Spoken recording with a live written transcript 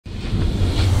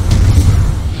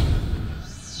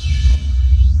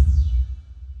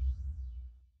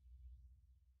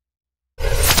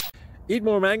Eat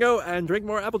more mango and drink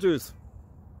more apple juice.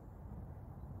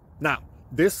 Now,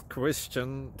 this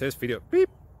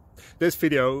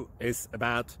video is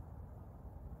about...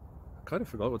 I kind of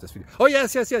forgot what this video... Oh,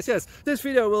 yes. This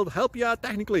video will help you out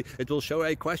technically. It will show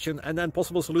a question and then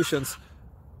possible solutions.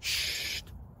 Shh.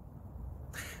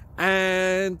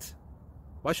 And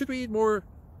why should we eat more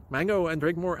mango and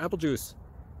drink more apple juice?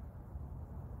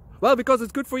 Well, because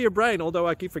it's good for your brain, although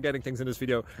I keep forgetting things in this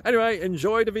video. Anyway,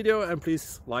 enjoy the video and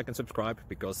please like and subscribe,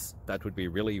 because that would be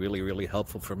really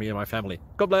helpful for me and my family.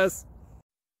 God bless!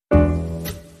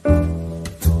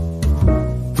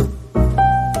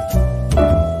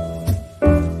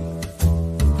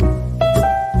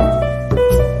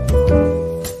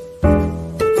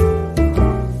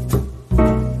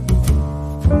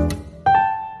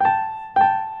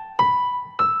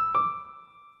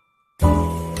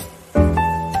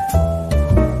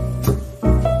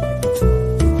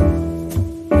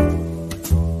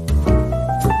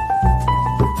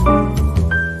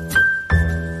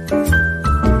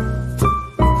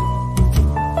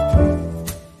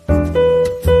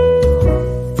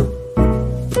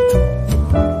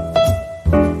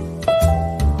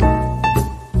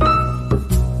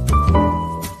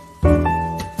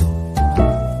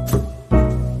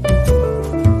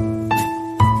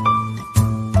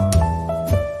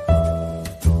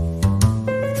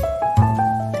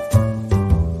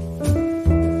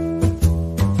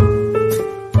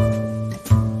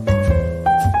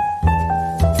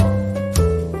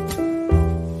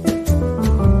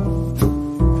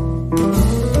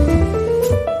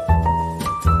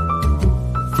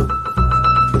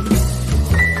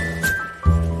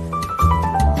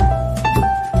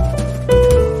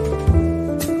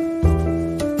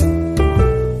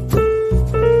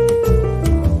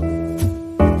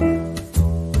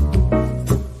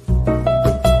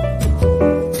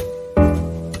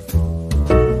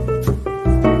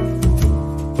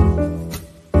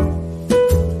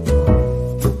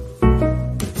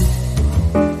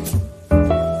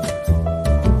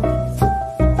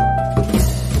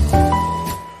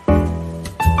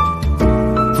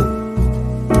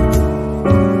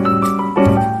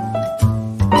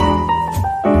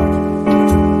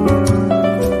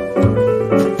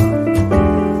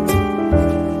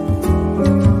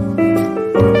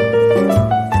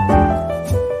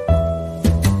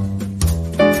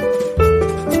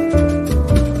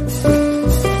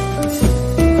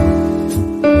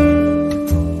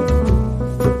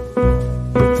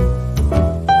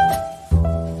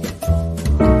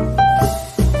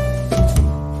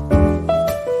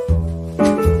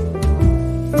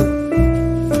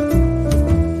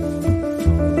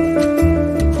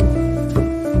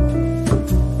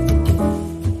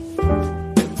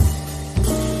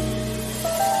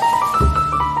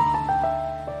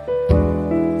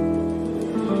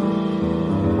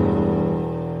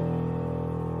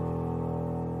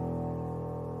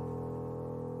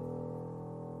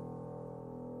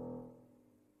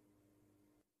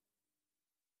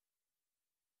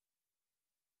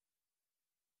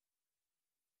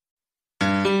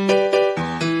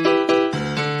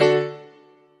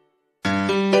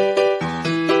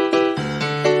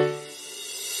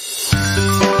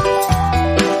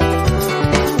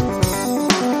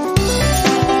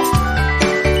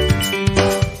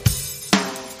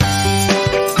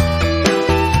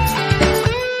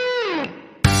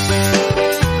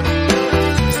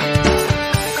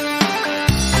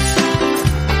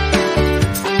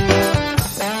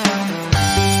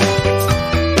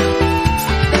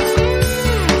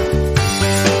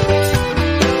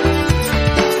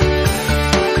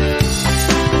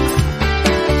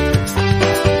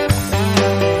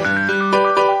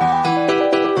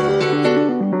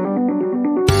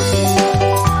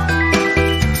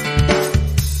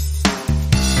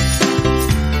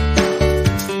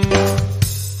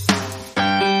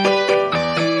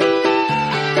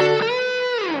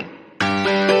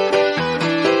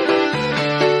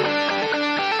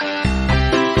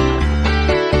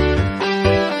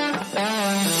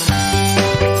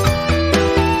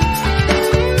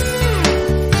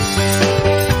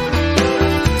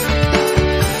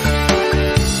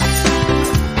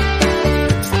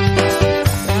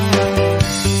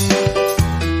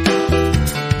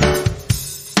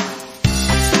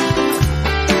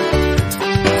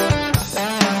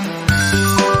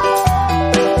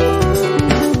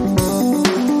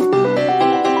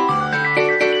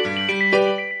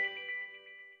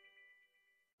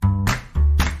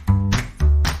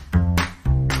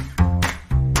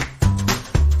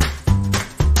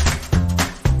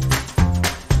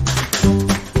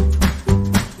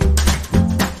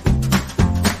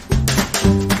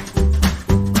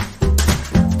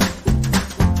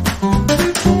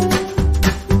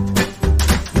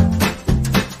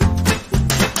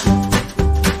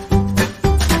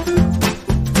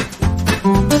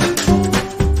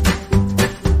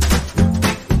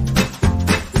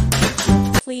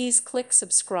 Please click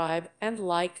subscribe and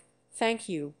like. Thank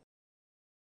you.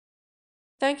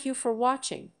 Thank you for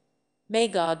watching. May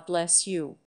God bless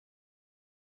you.